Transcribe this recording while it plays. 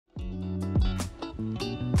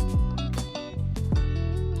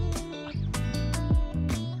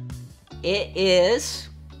It is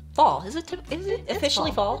fall. Is it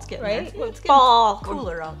officially fall? It's getting right? there. It's getting fall.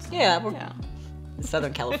 cooler outside. Yeah, we're in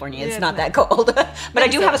Southern California. It's Yeah, not it's that cold. But I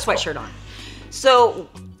do have a cold. sweatshirt on. So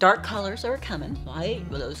dark colors are coming, right?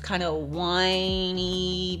 Those kind of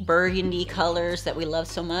winey, burgundy colors that we love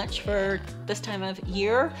so much for this time of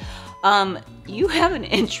year. You have an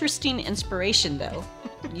interesting inspiration, though.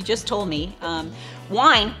 You just told me.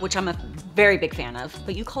 Wine, which I'm a very big fan of,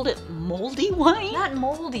 but you called it moldy wine? Not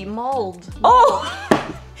moldy, mulled. Oh!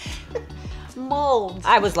 Mulled.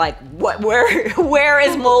 I was like, what? Where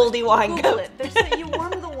is moldy wine Google go? it. You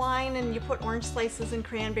warm the wine and you put orange slices and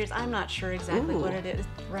cranberries. I'm not sure exactly what it is,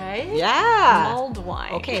 right? Yeah. Mulled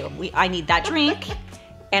wine. Okay, I need that drink,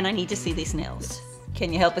 and I need to see these nails.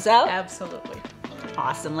 Can you help us out? Absolutely.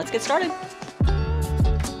 Awesome. Let's get started.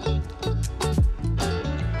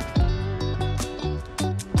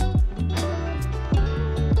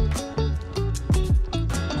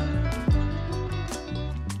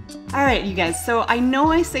 All right, you guys, so I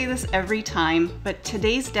know I say this every time, but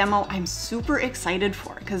today's demo I'm super excited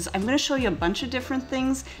for because I'm gonna show you a bunch of different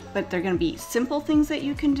things, but they're gonna be simple things that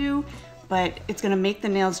you can do, but it's gonna make the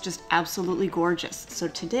nails just absolutely gorgeous. So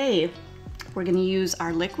today, we're gonna use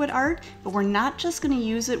our liquid art, but we're not just gonna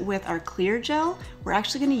use it with our clear gel, we're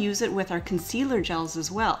actually gonna use it with our concealer gels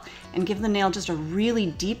as well, and give the nail just a really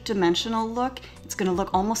deep dimensional look. It's gonna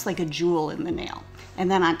look almost like a jewel in the nail. And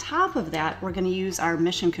then on top of that, we're gonna use our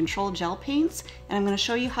Mission Control gel paints, and I'm gonna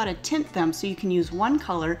show you how to tint them so you can use one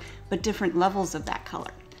color, but different levels of that color.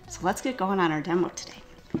 So let's get going on our demo today.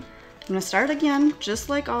 I'm gonna start again, just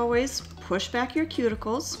like always, push back your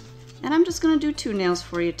cuticles, and I'm just gonna do 2 nails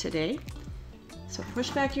for you today. So push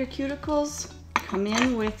back your cuticles, come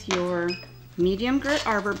in with your medium grit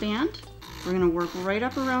arbor band. We're gonna work right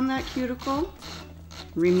up around that cuticle,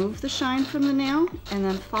 remove the shine from the nail, and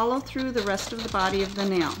then follow through the rest of the body of the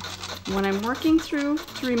nail. When I'm working through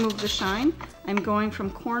to remove the shine, I'm going from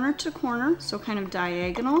corner to corner, so kind of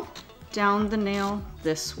diagonal, down the nail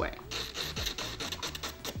this way.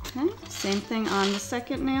 Okay, same thing on the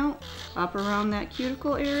second nail, up around that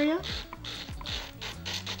cuticle area,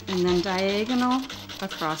 and then diagonal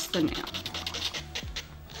across the nail.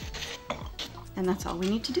 And that's all we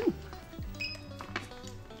need to do.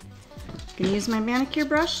 I'm gonna use my manicure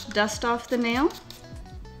brush, dust off the nail,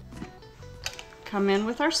 come in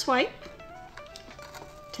with our swipe,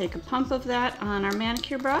 take a pump of that on our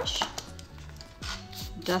manicure brush,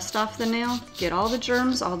 dust off the nail, get all the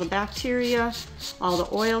germs, all the bacteria, all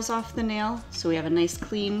the oils off the nail, so we have a nice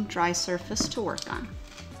clean, dry surface to work on.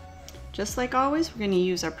 Just like always, we're gonna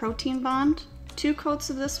use our protein bond. 2 coats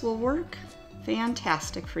of this will work.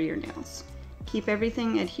 Fantastic for your nails. Keep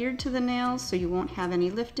everything adhered to the nails so you won't have any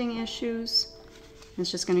lifting issues. It's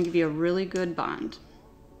just going to give you a really good bond.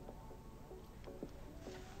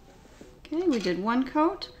 Okay, we did 1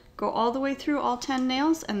 coat. Go all the way through all 10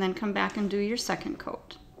 nails and then come back and do your second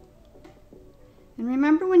coat. And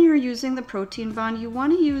remember, when you're using the protein bond, you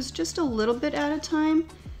want to use just a little bit at a time.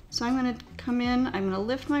 So I'm going to come in, I'm going to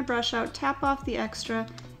lift my brush out, tap off the extra,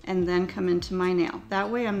 and then come into my nail. That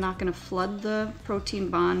way I'm not going to flood the protein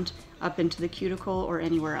bond up into the cuticle or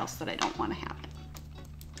anywhere else that I don't want to have it.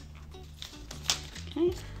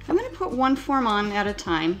 Okay, I'm going to put 1 form on at a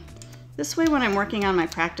time. This way when I'm working on my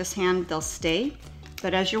practice hand, they'll stay.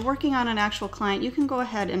 But as you're working on an actual client, you can go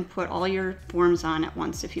ahead and put all your forms on at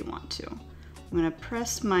once if you want to. I'm going to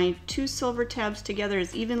press my 2 silver tabs together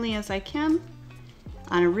as evenly as I can.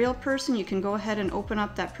 On a real person, you can go ahead and open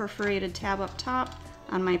up that perforated tab up top.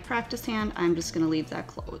 On my practice hand, I'm just going to leave that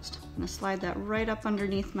closed. I'm going to slide that right up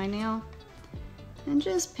underneath my nail and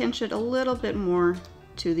just pinch it a little bit more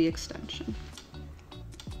to the extension.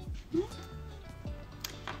 We're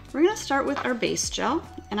going to start with our base gel,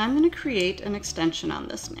 and I'm going to create an extension on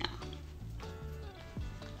this nail.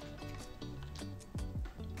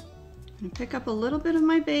 I'm going to pick up a little bit of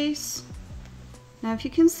my base. Now if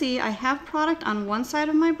you can see, I have product on one side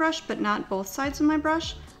of my brush, but not both sides of my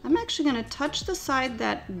brush. I'm actually going to touch the side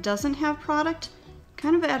that doesn't have product,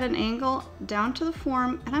 kind of at an angle down to the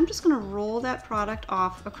form, and I'm just going to roll that product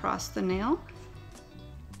off across the nail.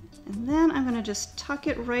 And then I'm going to just tuck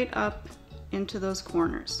it right up into those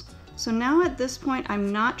corners. So now at this point,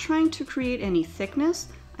 I'm not trying to create any thickness,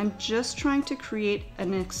 I'm just trying to create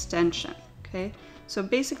an extension, okay? So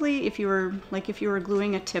basically, if you were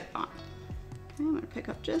gluing a tip on. Okay, I'm going to pick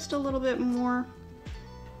up just a little bit more.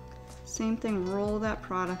 Same thing, roll that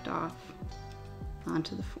product off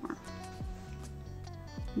onto the form.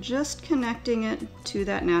 Just connecting it to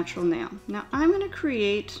that natural nail. Now I'm going to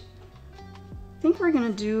create, I think we're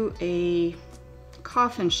going to do a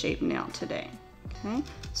coffin shaped nail today. Okay,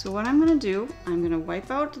 so what I'm gonna do, I'm gonna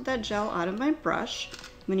wipe out that gel out of my brush.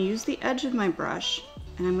 I'm gonna use the edge of my brush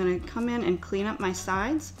and I'm gonna come in and clean up my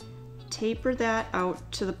sides, taper that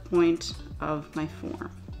out to the point of my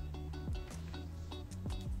form.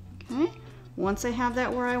 Okay, once I have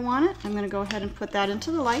that where I want it, I'm gonna go ahead and put that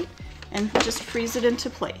into the light and just freeze it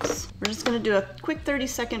into place. We're just gonna do a quick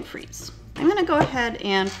 30-second freeze. I'm gonna go ahead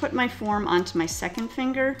and put my form onto my second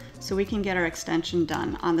finger so we can get our extension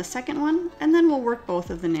done on the second one, and then we'll work both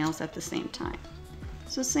of the nails at the same time.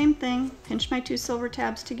 So same thing, pinch my two silver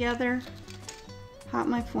tabs together, pop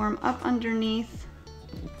my form up underneath,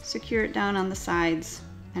 secure it down on the sides,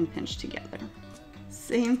 and pinch together.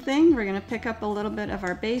 Same thing, we're gonna pick up a little bit of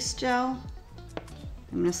our base gel.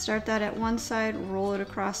 I'm gonna start that at one side, roll it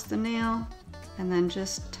across the nail, and then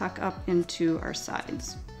just tuck up into our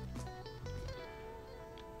sides.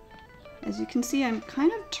 As you can see, I'm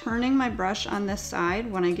kind of turning my brush on this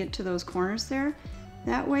side when I get to those corners there.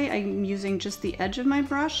 That way I'm using just the edge of my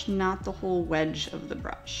brush, not the whole wedge of the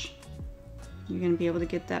brush. You're going to be able to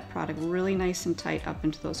get that product really nice and tight up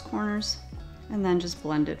into those corners, and then just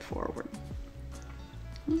blend it forward.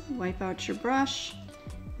 Wipe out your brush,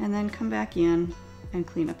 and then come back in and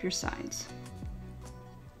clean up your sides.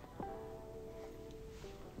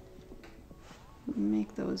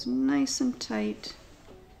 Make those nice and tight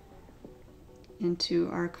into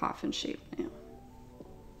our coffin shape nail.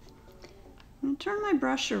 I'm going to turn my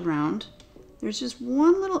brush around. There's just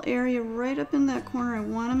one little area right up in that corner I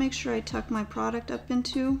want to make sure I tuck my product up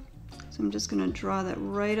into. So I'm just going to draw that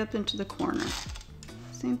right up into the corner.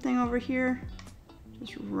 Same thing over here,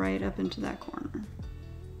 just right up into that corner.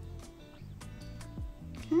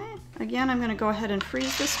 Okay, again, I'm going to go ahead and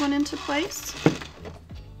freeze this one into place.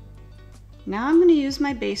 Now I'm going to use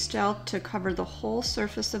my base gel to cover the whole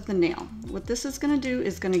surface of the nail. What this is going to do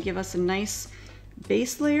is going to give us a nice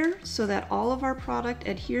base layer so that all of our product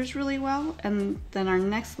adheres really well, and then our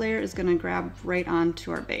next layer is going to grab right onto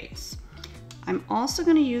our base. I'm also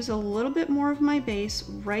going to use a little bit more of my base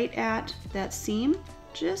right at that seam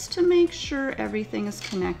just to make sure everything is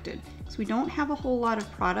connected. So we don't have a whole lot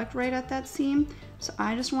of product right at that seam, so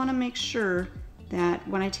I just want to make sure that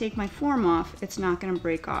when I take my form off, it's not going to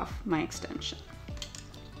break off my extension.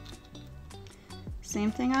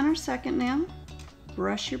 Same thing on our second nail.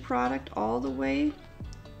 Brush your product all the way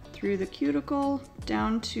through the cuticle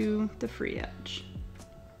down to the free edge.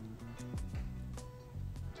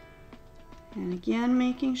 And again,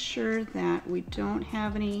 making sure that we don't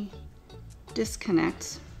have any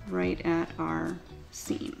disconnects right at our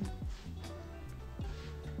seam.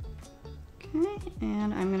 Okay,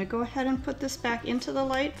 and I'm going to go ahead and put this back into the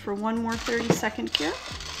light for one more 30-second cure.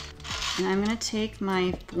 And I'm going to take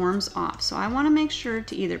my forms off. So I want to make sure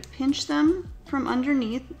to either pinch them from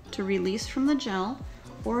underneath to release from the gel,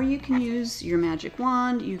 or you can use your magic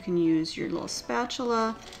wand, you can use your little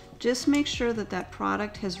spatula. Just make sure that that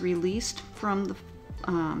product has released from the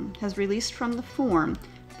form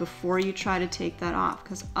before you try to take that off,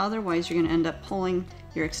 because otherwise you're going to end up pulling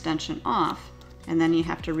your extension off and then you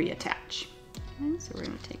have to reattach. Okay, so we're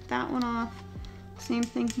going to take that one off. Same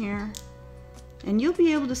thing here. And you'll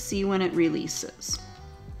be able to see when it releases.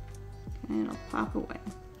 Okay, it'll pop away.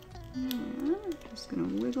 And just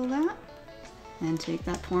going to wiggle that and take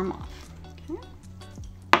that form off. Okay.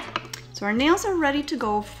 So our nails are ready to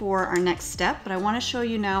go for our next step, but I want to show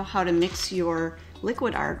you now how to mix your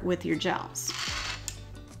liquid art with your gels.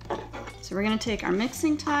 So we're going to take our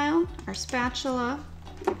mixing tile, our spatula,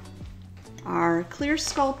 our clear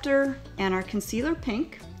sculptor, and our concealer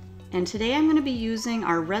pink. And today I'm going to be using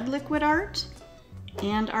our red liquid art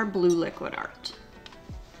and our blue liquid art.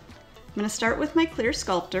 I'm going to start with my clear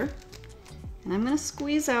sculptor, and I'm going to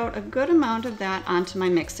squeeze out a good amount of that onto my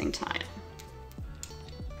mixing tile.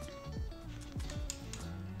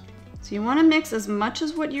 So you want to mix as much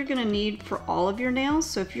as what you're going to need for all of your nails.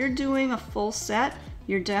 So if you're doing a full set,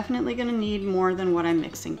 you're definitely going to need more than what I'm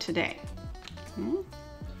mixing today. Okay.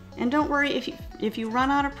 And don't worry, if you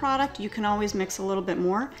run out of product, you can always mix a little bit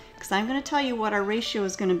more, because I'm going to tell you what our ratio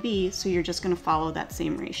is going to be, so you're just going to follow that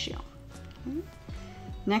same ratio. Okay.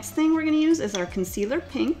 Next thing we're going to use is our concealer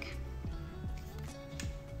pink.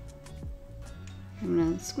 I'm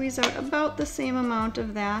going to squeeze out about the same amount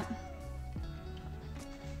of that.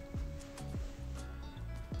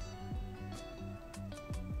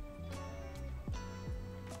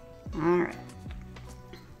 All right.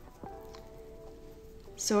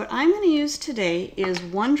 So what I'm going to use today is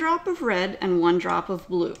 1 drop of red and 1 drop of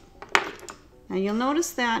blue. Now you'll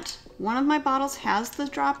notice that one of my bottles has the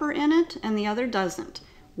dropper in it and the other doesn't.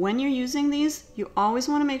 When you're using these, you always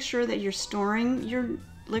want to make sure that you're storing your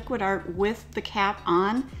liquid art with the cap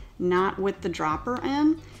on, not with the dropper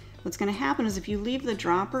in. What's going to happen is if you leave the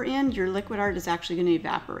dropper in, your liquid art is actually going to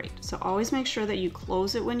evaporate. So always make sure that you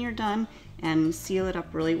close it when you're done and seal it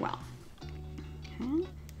up really well. Okay.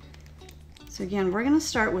 So again, we're going to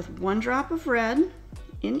start with 1 drop of red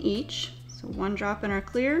in each. So 1 drop in our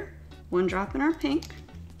clear, 1 drop in our pink.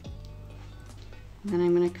 And then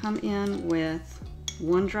I'm going to come in with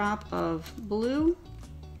 1 drop of blue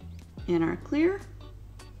in our clear,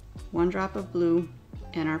 1 drop of blue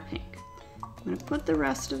in our pink. I'm going to put the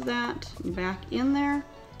rest of that back in there,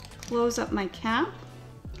 close up my cap,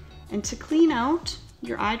 and to clean out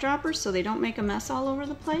your eyedroppers so they don't make a mess all over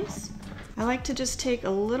the place, I like to just take a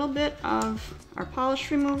little bit of our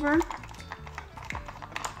polish remover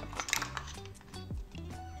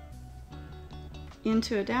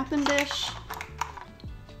into a dappen dish,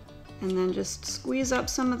 and then just squeeze up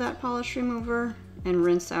some of that polish remover and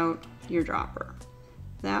rinse out your dropper.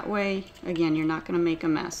 That way, again, you're not going to make a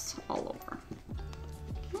mess all over.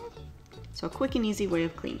 Okay. So a quick and easy way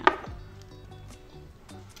of cleaning up.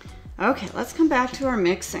 Okay, let's come back to our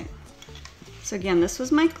mixing. So again, this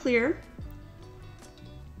was my clear.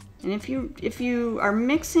 And if you are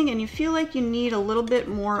mixing and you feel like you need a little bit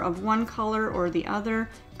more of one color or the other,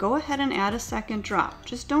 go ahead and add a second drop.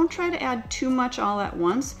 Just don't try to add too much all at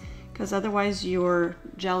once, because otherwise your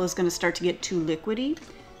gel is going to start to get too liquidy.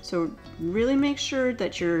 So really make sure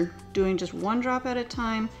that you're doing just 1 drop at a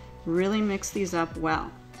time. Really mix these up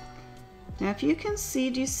well. Now if you can see,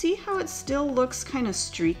 do you see how it still looks kind of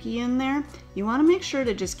streaky in there? You want to make sure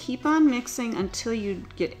to just keep on mixing until you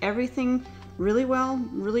get everything really well,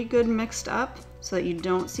 really good mixed up so that you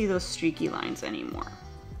don't see those streaky lines anymore.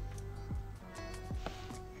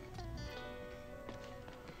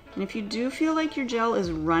 And if you do feel like your gel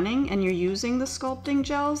is running and you're using the sculpting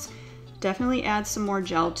gels, definitely add some more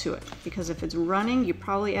gel to it, because if it's running, you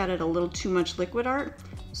probably added a little too much liquid art,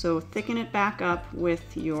 so thicken it back up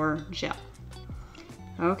with your gel.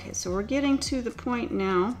 Okay, so we're getting to the point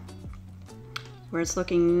now where it's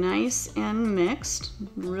looking nice and mixed,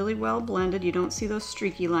 really well blended. You don't see those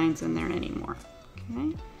streaky lines in there anymore.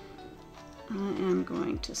 Okay, I am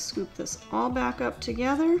going to scoop this all back up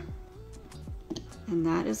together, and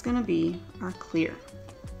that is going to be our clear.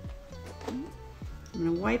 I'm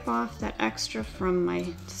going to wipe off that extra from my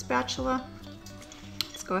spatula.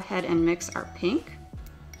 Let's go ahead and mix our pink.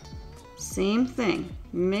 Same thing,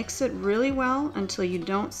 mix it really well until you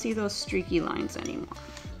don't see those streaky lines anymore.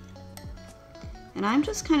 And I'm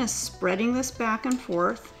just kind of spreading this back and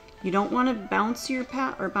forth. You don't want to bounce your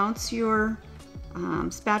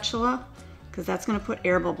spatula, because that's going to put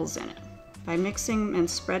air bubbles in it. By mixing and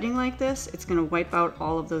spreading like this, it's going to wipe out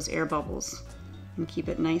all of those air bubbles and keep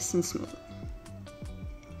it nice and smooth.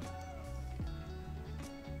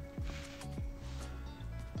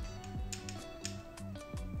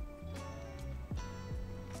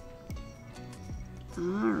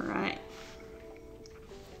 All right.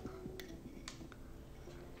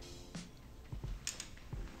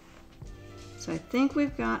 So I think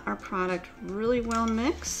we've got our product really well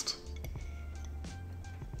mixed.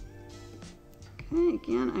 Okay,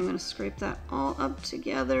 again, I'm going to scrape that all up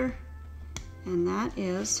together, and that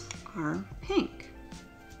is our pink.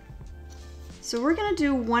 So we're going to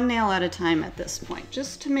do 1 nail at a time at this point,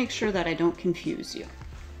 just to make sure that I don't confuse you.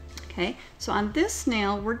 Okay, so on this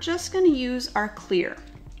nail, we're just going to use our clear.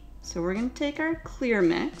 So we're going to take our clear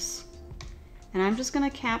mix, and I'm just going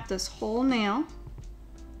to cap this whole nail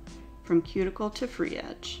from cuticle to free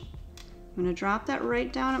edge. I'm going to drop that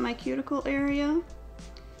right down at my cuticle area,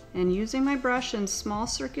 and using my brush in small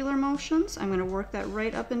circular motions, I'm going to work that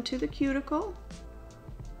right up into the cuticle,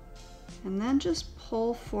 and then just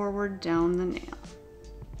pull forward down the nail.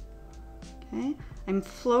 Okay, I'm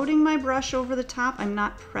floating my brush over the top. I'm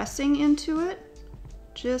not pressing into it,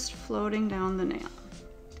 just floating down the nail.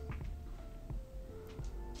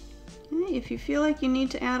 Okay, if you feel like you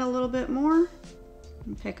need to add a little bit more,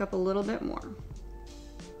 pick up a little bit more.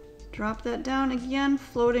 Drop that down again,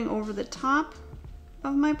 floating over the top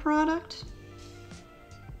of my product,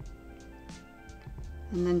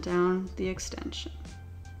 and then down the extension.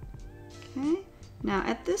 Okay, now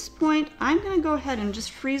at this point, I'm going to go ahead and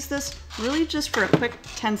just freeze this really just for a quick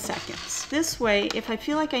 10 seconds. This way, if I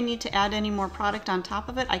feel like I need to add any more product on top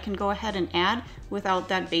of it, I can go ahead and add without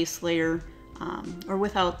that base layer or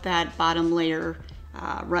without that bottom layer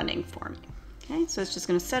running for me. Okay, so it's just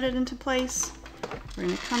going to set it into place. We're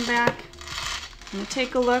going to come back, I'm going to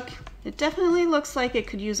take a look. It definitely looks like it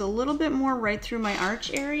could use a little bit more right through my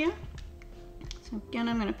arch area. So again,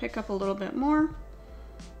 I'm going to pick up a little bit more,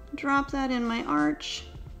 drop that in my arch,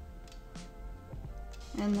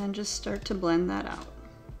 and then just start to blend that out.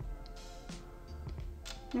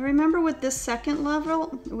 Now remember with this second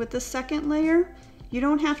layer, you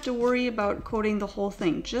don't have to worry about coating the whole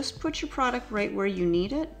thing. Just put your product right where you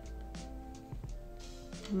need it.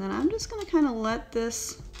 And then I'm just gonna kind of let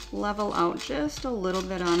this level out just a little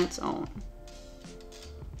bit on its own.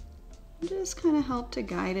 Just kind of help to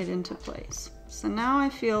guide it into place. So now I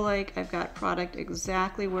feel like I've got product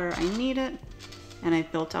exactly where I need it, and I've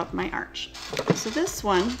built up my arch. So this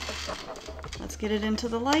one, let's get it into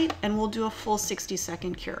the light and we'll do a full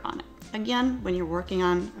 60-second cure on it. Again, when you're working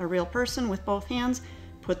on a real person with both hands,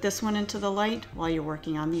 put this one into the light while you're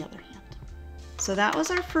working on the other hand. So that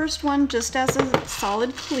was our first one, just as a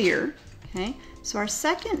solid clear. Okay, so our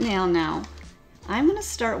second nail now, I'm gonna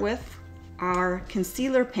start with our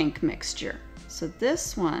concealer pink mixture. So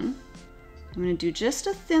this one, I'm gonna do just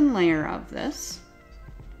a thin layer of this.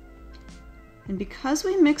 And because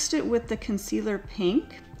we mixed it with the concealer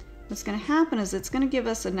pink, what's gonna happen is it's gonna give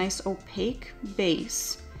us a nice opaque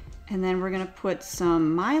base, and then we're gonna put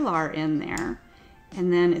some Mylar in there,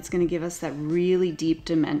 and then it's gonna give us that really deep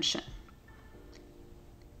dimension.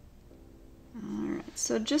 All right,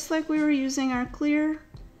 so just like we were using our clear,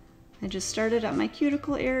 I just started at my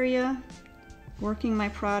cuticle area, working my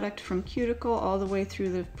product from cuticle all the way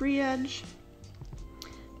through the free edge.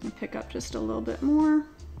 I'm gonna pick up just a little bit more.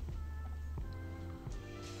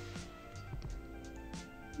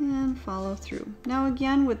 And follow through. Now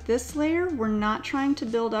again, with this layer, we're not trying to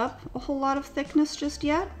build up a whole lot of thickness just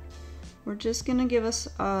yet. We're just gonna give us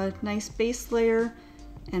a nice base layer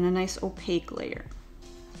and a nice opaque layer.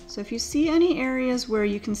 So if you see any areas where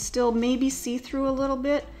you can still maybe see through a little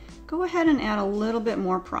bit, go ahead and add a little bit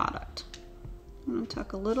more product. I'm gonna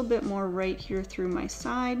tuck a little bit more right here through my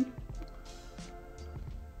side,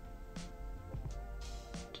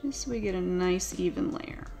 just so we get a nice even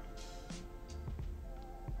layer.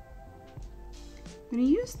 I'm going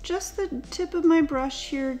to use just the tip of my brush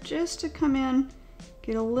here just to come in,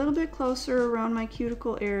 get a little bit closer around my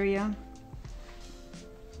cuticle area.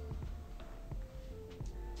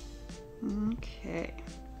 Okay,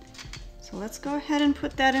 so let's go ahead and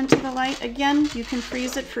put that into the light. Again, you can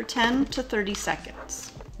freeze it for 10 to 30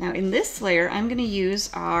 seconds. Now in this layer, I'm going to use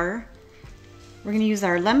our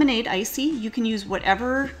lemonade icy. You can use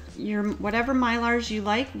whatever Mylars you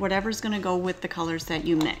like, whatever's going to go with the colors that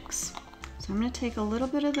you mix. So I'm going to take a little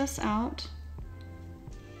bit of this out,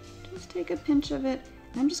 just take a pinch of it,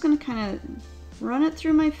 and I'm just going to kind of run it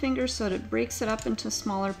through my fingers so that it breaks it up into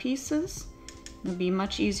smaller pieces. It'll be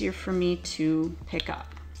much easier for me to pick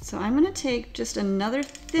up. So I'm going to take just another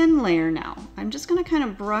thin layer now. I'm just going to kind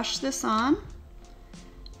of brush this on.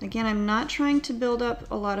 Again, I'm not trying to build up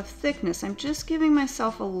a lot of thickness. I'm just giving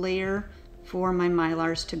myself a layer for my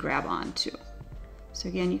Mylars to grab onto. So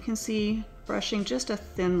again, you can see brushing just a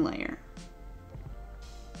thin layer.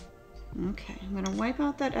 Okay, I'm going to wipe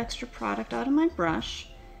out that extra product out of my brush.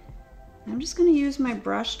 I'm just going to use my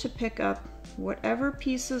brush to pick up whatever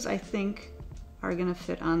pieces I think are going to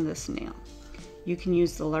fit on this nail. You can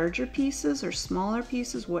use the larger pieces or smaller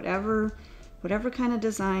pieces, whatever kind of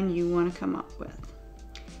design you want to come up with.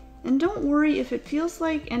 And don't worry if it feels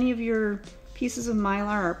like any of your pieces of Mylar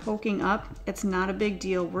are poking up, it's not a big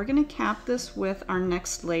deal. We're going to cap this with our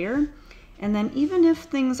next layer. And then even if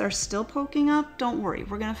things are still poking up, don't worry.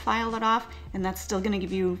 We're going to file it off, and that's still going to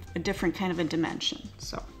give you a different kind of a dimension.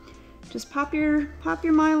 So just pop your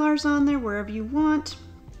Mylars on there wherever you want.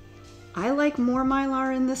 I like more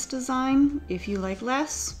Mylar in this design. If you like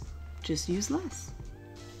less, just use less.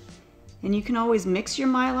 And you can always mix your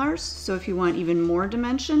Mylars. So if you want even more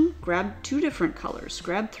dimension, grab 2 different colors,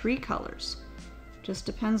 grab 3 colors. Just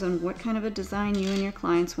depends on what kind of a design you and your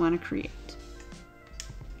clients want to create.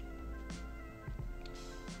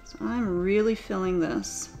 I'm really filling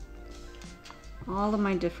this, all of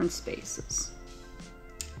my different spaces.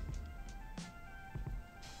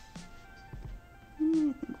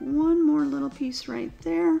 And I think one more little piece right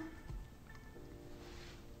there.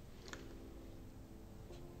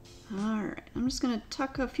 All right, I'm just going to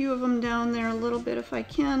tuck a few of them down there a little bit if I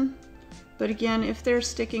can. But again, if they're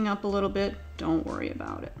sticking up a little bit, don't worry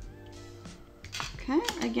about it. Okay,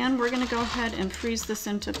 again, we're going to go ahead and freeze this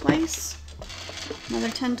into place. Another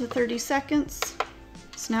 10 to 30 seconds.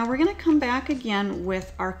 So now we're going to come back again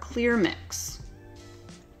with our clear mix.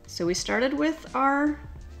 So we started with our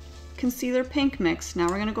concealer pink mix. Now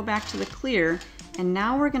we're going to go back to the clear, and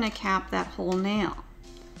now we're going to cap that whole nail.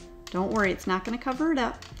 Don't worry, it's not going to cover it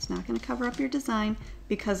up. It's not going to cover up your design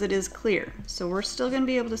because it is clear. So we're still going to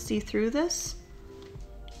be able to see through this.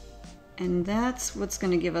 And that's what's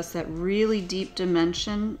going to give us that really deep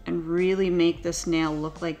dimension and really make this nail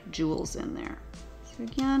look like jewels in there. So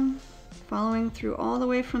again, following through all the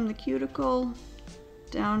way from the cuticle,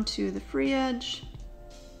 down to the free edge.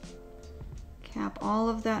 Cap all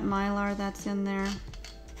of that Mylar that's in there.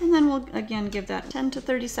 And then we'll again give that 10 to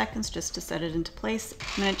 30 seconds just to set it into place.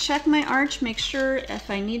 I'm gonna check my arch, make sure if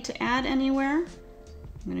I need to add anywhere.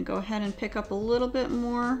 I'm gonna go ahead and pick up a little bit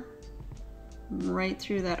more right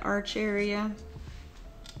through that arch area.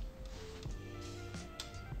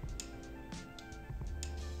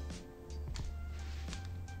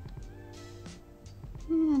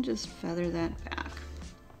 And just feather that back.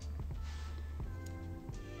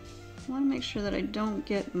 I want to make sure that I don't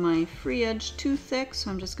get my free edge too thick, so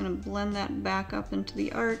I'm just going to blend that back up into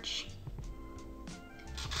the arch.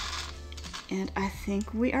 And I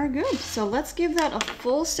think we are good. So let's give that a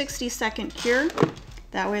full 60-second cure.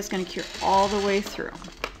 That way it's going to cure all the way through.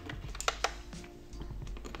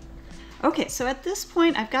 Okay, so at this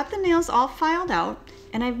point I've got the nails all filed out,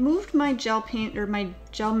 and I've moved my gel paint or my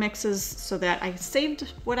gel mixes so that I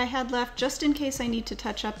saved what I had left just in case I need to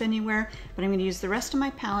touch up anywhere, but I'm going to use the rest of my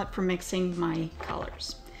palette for mixing my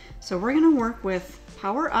colors. So we're going to work with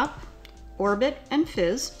Power Up, Orbit, and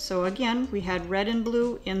Fizz. So again, we had red and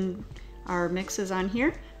blue in our mixes on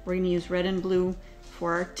here. We're going to use red and blue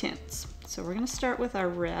for our tints. So we're going to start with our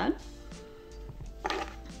red.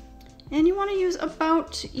 And you want to use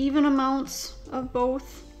about even amounts of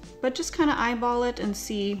both, but just kind of eyeball it and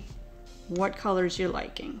see what colors you're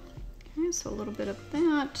liking. Okay, so a little bit of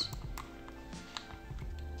that.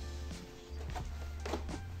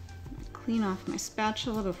 Clean off my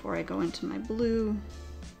spatula before I go into my blue.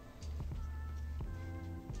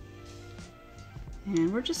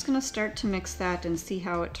 And we're just gonna start to mix that and see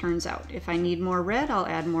how it turns out. If I need more red, I'll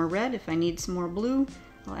add more red. If I need some more blue,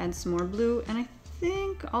 I'll add some more blue. And I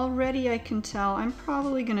think already I can tell I'm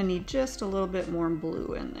probably gonna need just a little bit more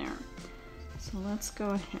blue in there. So let's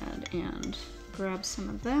go ahead and grab some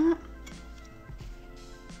of that.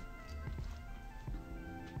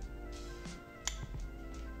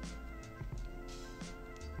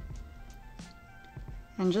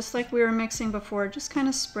 And just like we were mixing before, just kind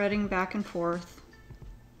of spreading back and forth.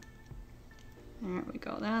 There we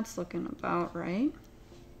go, that's looking about right.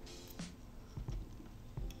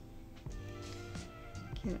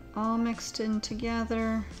 Get it all mixed in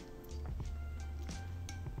together.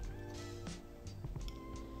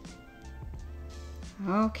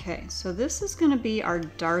 Okay, so this is going to be our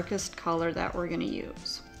darkest color that we're going to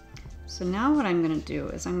use. So now what I'm going to do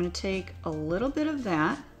is I'm going to take a little bit of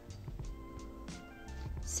that,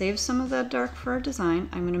 save some of that dark for our design.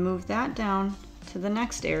 I'm going to move that down to the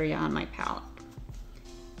next area on my palette.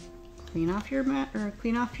 Clean off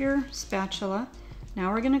your spatula.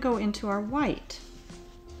 Now we're going to go into our white.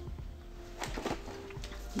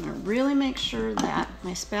 I'm going to really make sure that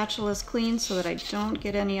my spatula is clean so that I don't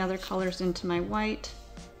get any other colors into my white.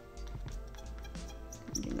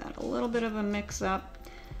 Give that a little bit of a mix up.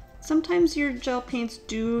 Sometimes your gel paints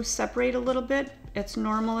do separate a little bit. It's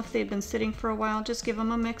normal if they've been sitting for a while. Just give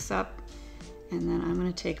them a mix up. And then I'm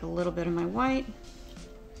going to take a little bit of my white.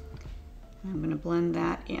 I'm going to blend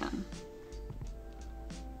that in.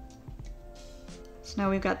 So now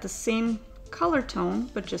we've got the same color tone,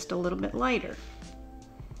 but just a little bit lighter.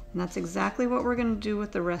 And that's exactly what we're going to do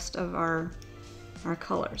with the rest of our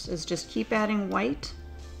colors, is just keep adding white,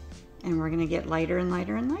 and we're going to get lighter and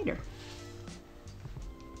lighter and lighter.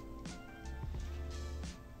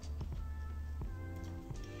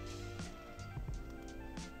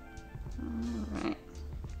 All right.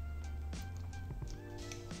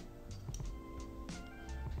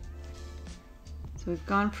 So we've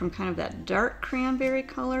gone from kind of that dark cranberry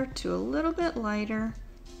color to a little bit lighter.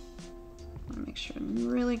 I want to make sure I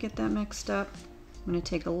really get that mixed up. I'm going to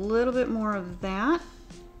take a little bit more of that,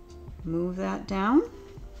 move that down,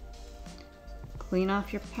 clean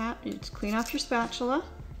off your spatula,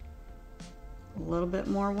 a little bit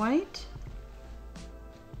more white.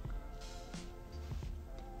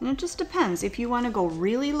 And it just depends. If you want to go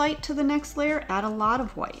really light to the next layer, add a lot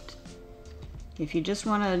of white. If you just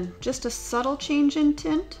want just a subtle change in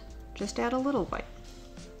tint, just add a little white.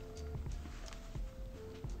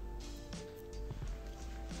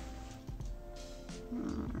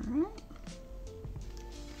 Alright.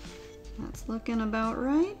 That's looking about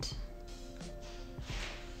right.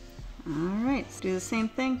 Alright, let's do the same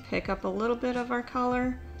thing. Pick up a little bit of our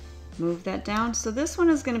color, move that down. So this one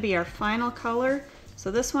is going to be our final color. So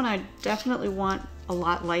this one I definitely want a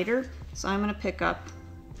lot lighter. So I'm going to pick up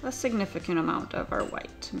a significant amount of our white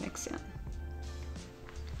to mix in.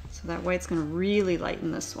 So that white's going to really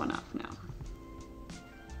lighten this one up now.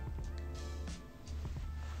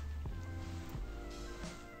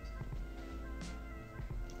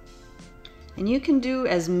 And you can do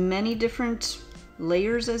as many different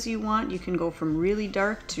layers as you want. You can go from really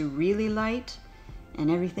dark to really light and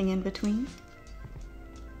everything in between.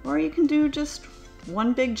 Or you can do just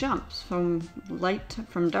one big jump from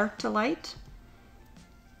dark to light.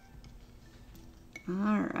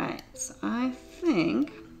 All right, so I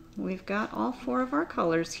think we've got all 4 of our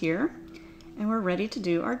colors here and we're ready to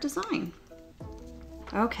do our design.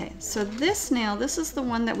 Okay, so this nail, this is the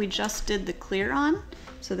one that we just did the clear on.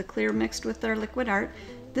 So the clear mixed with our liquid art.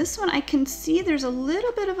 This one, I can see there's a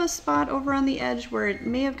little bit of a spot over on the edge where it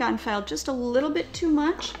may have gotten filed just a little bit too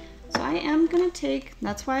much. So I am gonna take,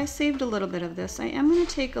 that's why I saved a little bit of this. I am gonna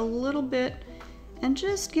take a little bit and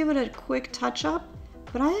just give it a quick touch up.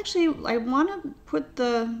 But I wanna put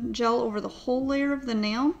the gel over the whole layer of the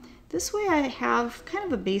nail. This way I have kind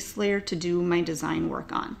of a base layer to do my design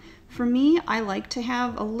work on. For me, I like to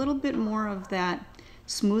have a little bit more of that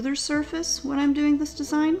smoother surface when I'm doing this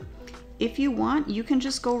design. If you want, you can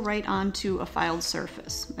just go right onto a filed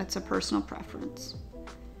surface. That's a personal preference.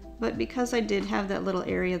 But because I did have that little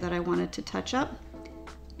area that I wanted to touch up,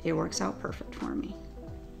 it works out perfect for me.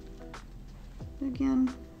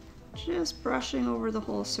 Again, just brushing over the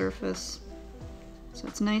whole surface so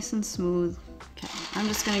it's nice and smooth. Okay, I'm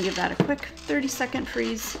just gonna give that a quick 30-second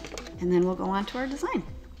freeze and then we'll go on to our design.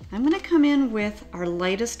 I'm gonna come in with our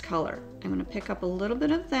lightest color. I'm gonna pick up a little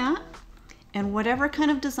bit of that, and whatever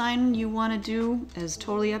kind of design you wanna do is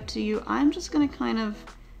totally up to you. I'm just gonna kind of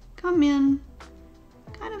come in,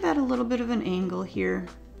 kind of at a little bit of an angle here.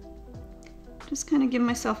 Just kind of give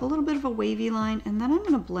myself a little bit of a wavy line, and then I'm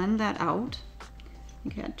gonna blend that out. I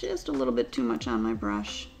got just a little bit too much on my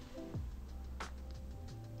brush.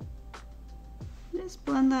 Just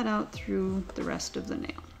blend that out through the rest of the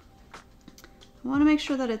nail. I want to make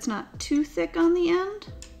sure that it's not too thick on the end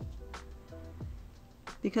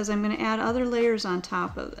because I'm going to add other layers on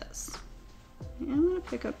top of this. And I'm going to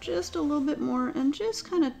pick up just a little bit more and just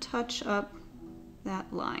kind of touch up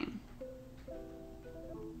that line.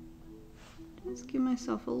 Just give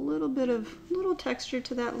myself a little bit of texture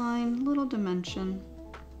to that line, little dimension.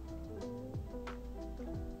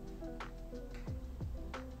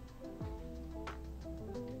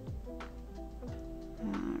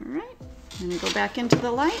 I'm gonna go back into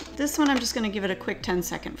the light. This one I'm just gonna give it a quick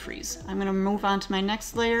 10-second freeze. I'm gonna move on to my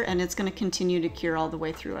next layer and it's gonna continue to cure all the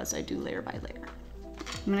way through as I do layer by layer.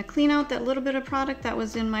 I'm gonna clean out that little bit of product that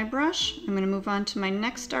was in my brush. I'm gonna move on to my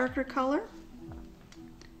next darker color.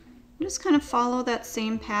 Just kind of follow that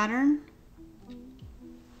same pattern.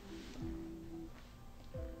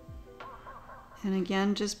 And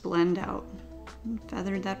again, just blend out and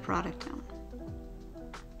feather that product down.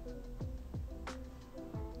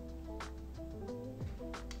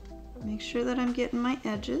 Make sure that I'm getting my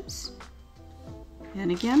edges.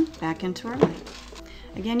 And again, back into our light.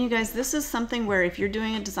 Again, you guys, this is something where if you're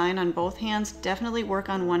doing a design on both hands, definitely work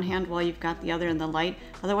on one hand while you've got the other in the light.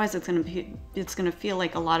 Otherwise, it's gonna feel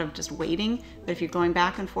like a lot of just waiting. But if you're going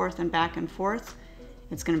back and forth,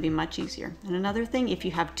 it's gonna be much easier. And another thing, if you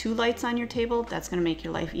have 2 lights on your table, that's gonna make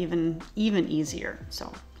your life even easier.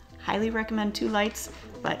 So, highly recommend 2 lights,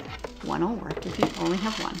 but one will work if you only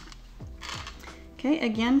have one. Okay,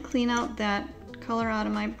 again, clean out that color out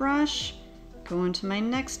of my brush, go into my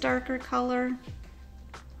next darker color.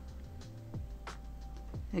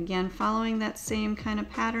 Again, following that same kind of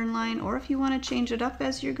pattern line, or if you want to change it up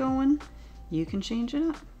as you're going, you can change it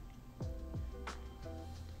up.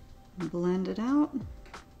 Blend it out.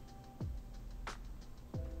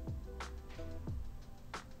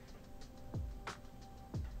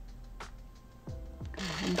 Go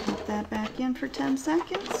ahead and put that back in for 10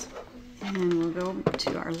 seconds. And we'll go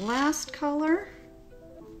to our last color,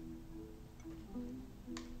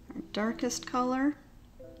 our darkest color.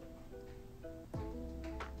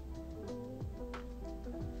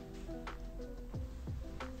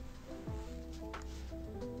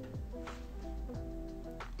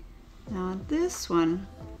 Now on this one,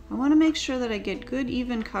 I want to make sure that I get good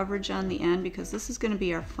even coverage on the end because this is going to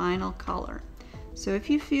be our final color. So if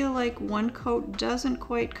you feel like one coat doesn't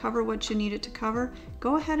quite cover what you need it to cover,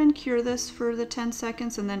 go ahead and cure this for the 10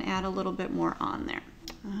 seconds and then add a little bit more on there.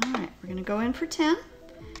 All right, we're gonna go in for 10.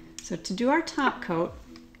 So to do our top coat,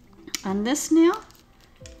 on this nail,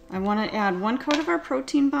 I wanna add 1 coat of our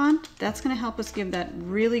protein bond. That's gonna help us give that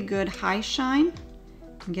really good high shine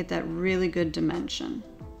and get that really good dimension.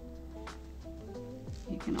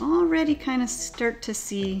 You can already kind of start to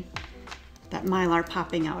see that mylar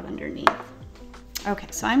popping out underneath. Okay,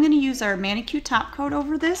 so I'm going to use our ManiQ Top Coat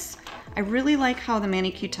over this. I really like how the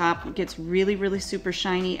ManiQ Top gets really super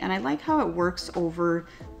shiny, and I like how it works over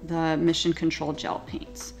the Mission Control gel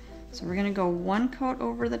paints. So we're going to go 1 coat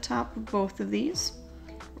over the top of both of these.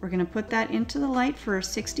 We're going to put that into the light for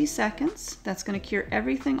 60 seconds. That's going to cure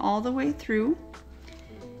everything all the way through.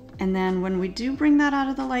 And then when we do bring that out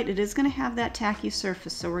of the light, it is going to have that tacky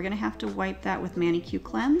surface. So we're going to have to wipe that with ManiQ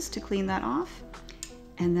Cleanse to clean that off.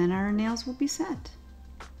 And then our nails will be set.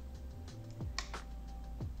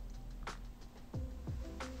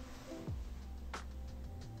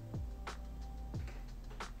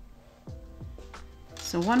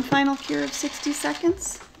 So one final cure of 60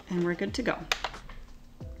 seconds and we're good to go.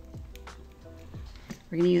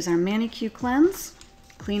 We're going to use our ManiQ Cleanse,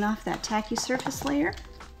 clean off that tacky surface layer.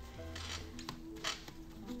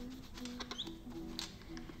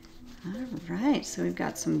 All right, so we've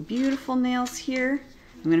got some beautiful nails here.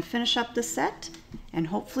 I'm going to finish up the set, and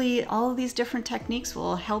hopefully all of these different techniques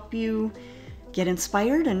will help you get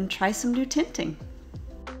inspired and try some new tinting.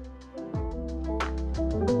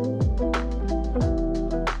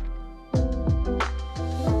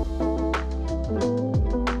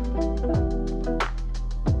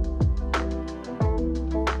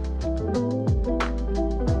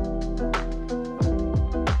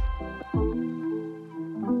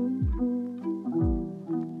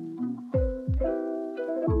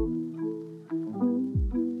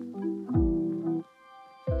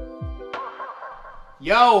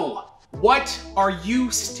 Yo, what are you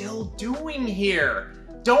still doing here?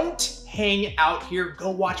 Don't hang out here, go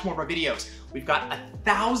watch more of our videos. We've got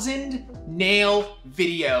 1,000 nail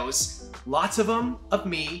videos, lots of them of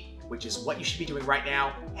me, which is what you should be doing right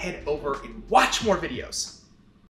now. Head over and watch more videos.